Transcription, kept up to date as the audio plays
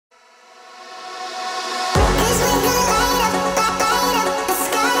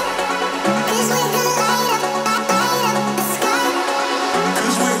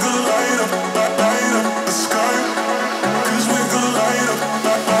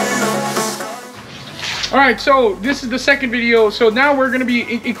All right, so this is the second video. So now we're gonna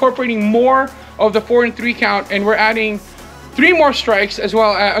be incorporating more of the 4 and 3 count, and we're adding 3 more strikes as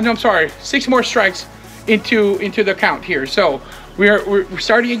well. No, I'm sorry, 6 more strikes into the count here. So we're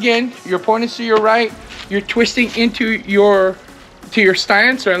starting again. Your opponent's to your right. You're twisting into your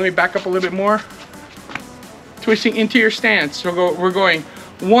stance. So let me back up a little bit more. Twisting into your stance. So we're going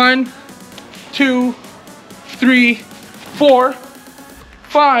 1, 2, 3, 4,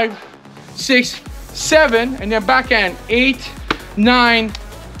 5, 6, 7, and then backhand 8, 9,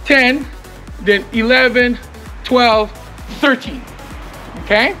 10, then 11, 12, 13.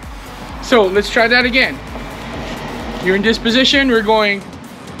 Okay, so let's try that again. You're in this position. We're going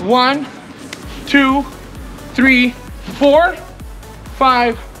 1, 2, 3, 4,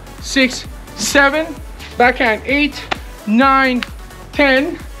 5, 6, 7, backhand 8, 9,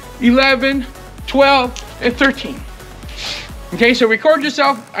 10, 11, 12, and 13. Okay, so record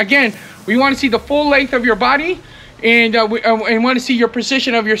yourself again. We want to see the full length of your body, and we want to see your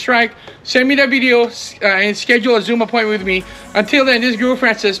precision of your strike. Send me that video and schedule a Zoom appointment with me. Until then, this is Guro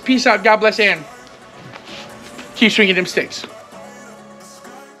Francis. Peace out, God bless, and keep swinging them sticks.